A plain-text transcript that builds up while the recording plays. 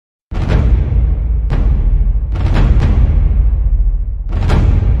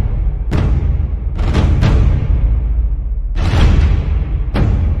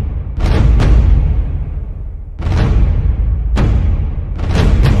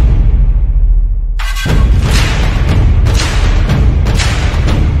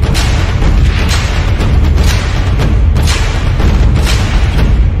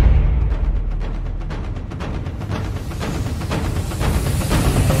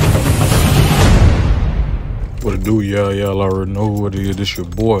What it do, y'all already know who it is. This your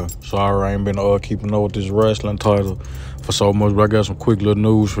boy. Sorry I ain't been keeping up with this wrestling title for so much, but I got some quick little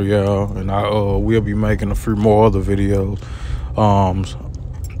news for y'all, and I will be making a few more other videos.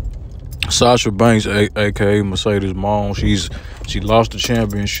 Sasha Banks, aka Mercedes Mone, she lost the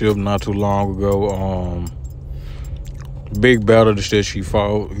championship not too long ago. Big battle that she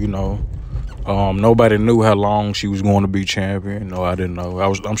fought, you know. Nobody knew how long she was going to be champion. No, I didn't know.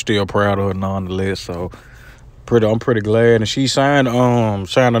 I'm still proud of her nonetheless. So I'm pretty glad. And she signed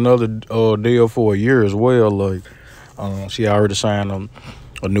another deal for a year as well. Like she already signed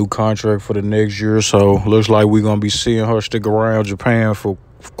a new contract for the next year. So looks like we're gonna be seeing her stick around Japan for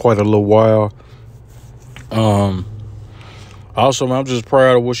quite a little while. Also, I'm just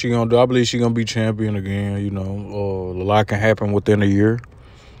proud of what she's gonna do. I believe she's gonna be champion again. You know, a lot can happen within a year.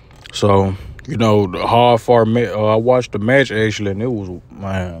 So, you know, the I watched the match actually, and it was,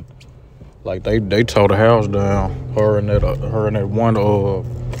 man, like they tore the house down. Her and that one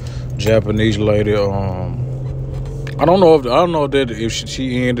Japanese lady. I don't know if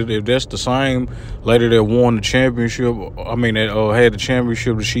she ended, if that's the same lady that won the championship. I mean, that had the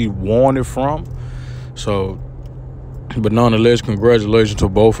championship that she won it from. So, but nonetheless, congratulations to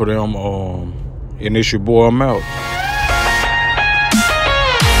both of them. And it's your boy, I'm out.